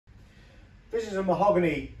This is a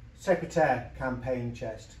mahogany Secretaire campaign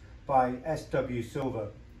chest by S.W. Silver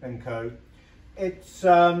 & Co. It's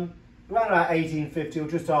around about 1850 or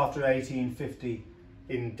just after 1850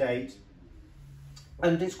 in date,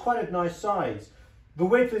 and it's quite a nice size. The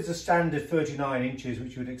width is a standard 39 inches,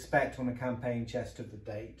 which you would expect on a campaign chest of the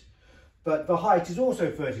date, but the height is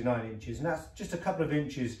also 39 inches, and that's just a couple of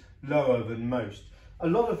inches lower than most. A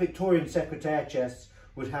lot of Victorian Secretaire chests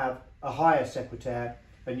would have a higher Secretaire,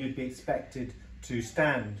 and you'd be expected to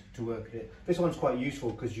stand to work at it. This one's quite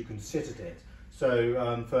useful because you can sit at it.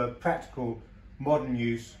 So for practical modern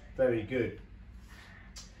use, very good.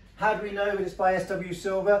 How do we know that it's by S.W.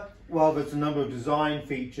 Silver? Well, there's a number of design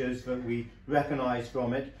features that we recognise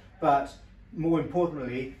from it, but more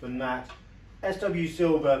importantly than that, S.W.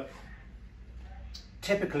 Silver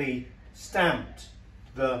typically stamped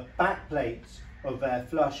the back plates of their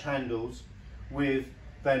flush handles with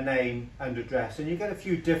their name and address, and you get a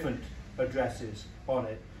few different addresses on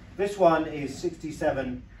it. This one is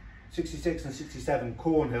 66 and 67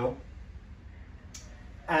 Cornhill,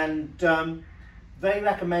 and they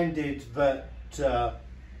recommended that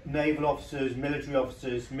naval officers, military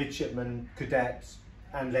officers, midshipmen, cadets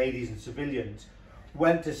and ladies and civilians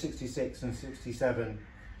went to 66 and 67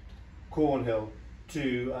 Cornhill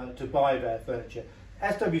to buy their furniture.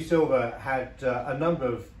 S.W. Silver had a number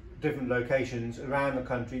of different locations around the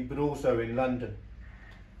country, but also in London.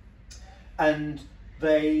 And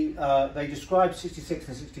they described 66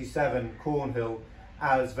 and 67 Cornhill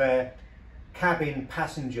as their cabin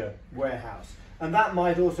passenger warehouse. And that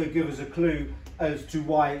might also give us a clue as to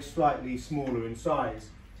why it's slightly smaller in size.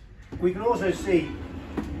 We can also see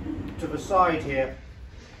to the side here,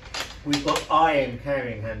 we've got iron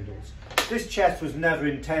carrying handles. This chest was never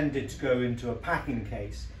intended to go into a packing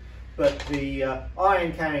case, but the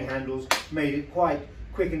iron carrying handles made it quite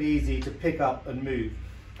quick and easy to pick up and move.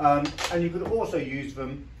 And you could also use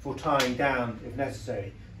them for tying down if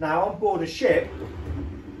necessary. Now, on board a ship,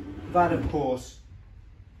 that of course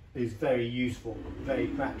is very useful, very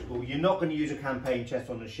practical. You're not going to use a campaign chest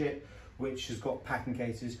on a ship which has got packing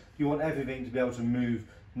cases. You want everything to be able to move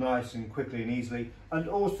nice and quickly and easily, and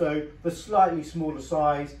also the slightly smaller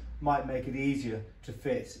size might make it easier to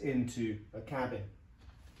fit into a cabin.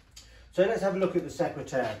 So let's have a look at the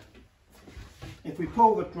Secretaire. If we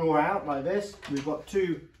pull the drawer out like this, we've got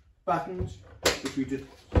two buttons which we just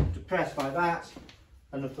depress like that,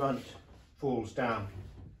 and the front falls down.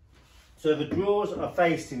 So the drawers are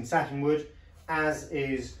faced in satinwood, as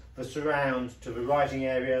is the surround to the writing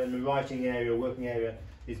area, and the writing area, working area,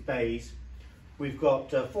 is baize. We've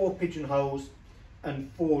got 4 pigeonholes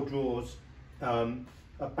and 4 drawers,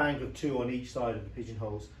 a bank of 2 on each side of the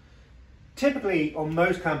pigeonholes. Typically on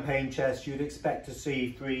most campaign chests you'd expect to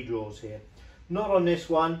see 3 drawers here. Not on this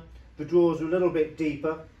one. The drawers are a little bit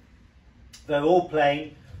deeper. They're all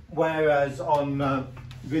plain, whereas on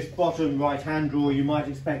this bottom right hand drawer you might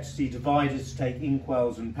expect to see dividers to take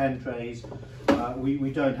inkwells and pen trays.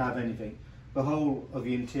 We don't have anything. The whole of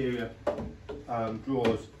the interior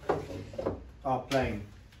drawers are plain.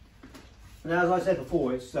 Now, as I said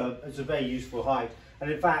before, it's a very useful height, and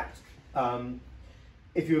in fact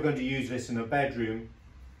if you were going to use this in a bedroom,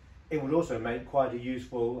 it would also make quite a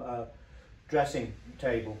useful dressing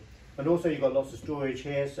table. And also you've got lots of storage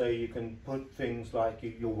here, so you can put things like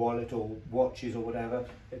your wallet or watches or whatever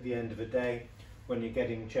at the end of the day when you're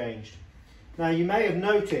getting changed. Now, you may have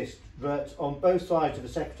noticed that on both sides of the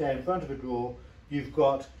Secretaire in front of the drawer you've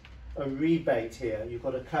got a rebate here, you've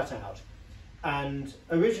got a cutout. And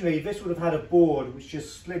originally this would have had a board which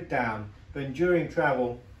just slid down, then during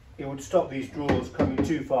travel it would stop these drawers coming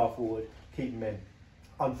too far forward, keep them in.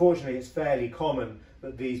 Unfortunately, it's fairly common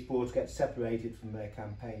that these boards get separated from their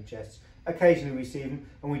campaign chests. Occasionally we see them,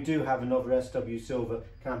 and we do have another S.W. Silver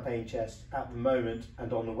campaign chest at the moment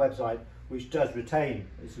and on the website which does retain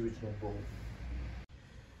its original board.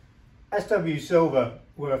 S.W. Silver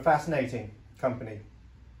were a fascinating company,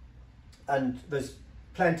 and there's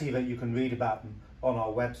plenty that you can read about them on our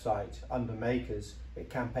website under makers at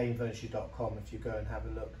campaignfurniture.com if you go and have a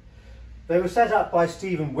look. They were set up by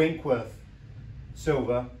Stephen Winkworth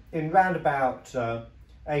Silver in round about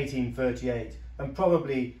 1838, and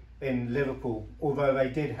probably in Liverpool, although they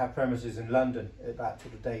did have premises in London at that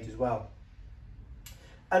sort of date as well.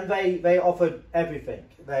 And they offered everything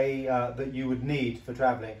that you would need for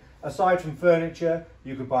travelling. Aside from furniture,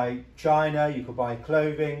 you could buy china, you could buy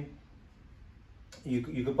clothing, you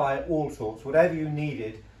could buy all sorts, whatever you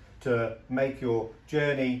needed to make your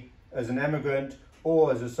journey as an emigrant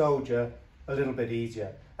or as a soldier a little bit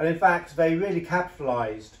easier. And in fact, they really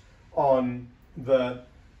capitalised on the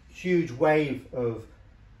huge wave of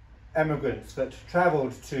emigrants that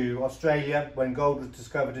travelled to Australia when gold was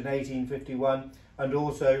discovered in 1851, and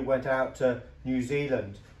also went out to New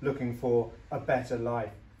Zealand looking for a better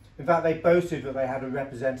life. In fact, they boasted that they had a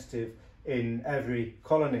representative in every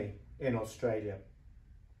colony in Australia.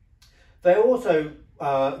 They're also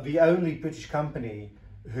the only British company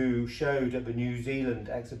who showed at the New Zealand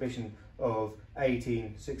exhibition of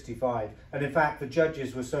 1865, and in fact the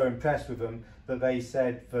judges were so impressed with them that they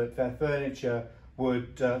said that their furniture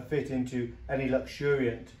would fit into any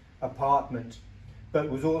luxuriant apartment, but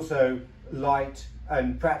was also light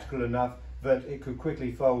and practical enough that it could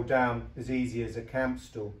quickly fold down as easy as a camp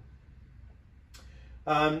stool.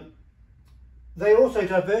 They also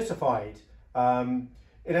diversified.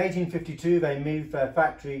 In 1852 they moved their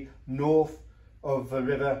factory north of the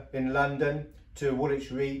river in London to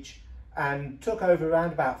Woolwich Reach, and took over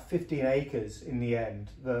around about 15 acres in the end,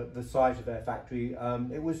 the site of their factory.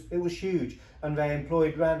 It was huge, and they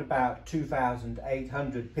employed around about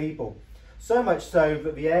 2,800 people. So much so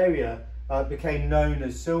that the area became known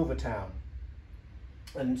as Silvertown,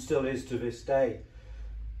 and still is to this day.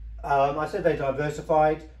 I said they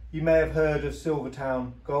diversified. You may have heard of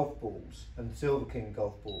Silvertown golf balls and Silver King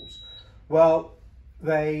golf balls. Well,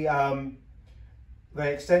 they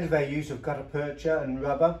extended their use of gutta percha and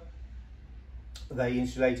rubber. They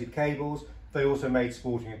insulated cables. They also made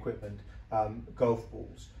sporting equipment, golf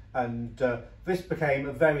balls, and this became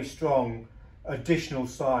a very strong additional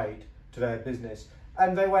side to their business.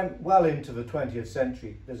 And they went well into the 20th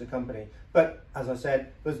century as a company. But as I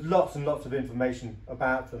said, there's lots and lots of information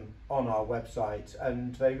about them on our website,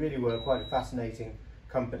 and they really were quite a fascinating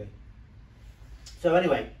company. So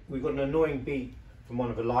anyway, we've got an annoying beep from one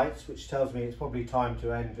of the lights, which tells me it's probably time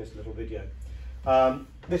to end this little video.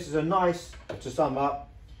 This is a nice, to sum up,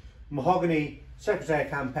 mahogany Secretaire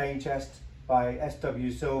campaign chest by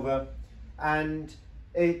S.W. Silver, and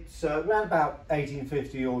it's around about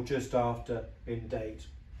 1850 or just after in date.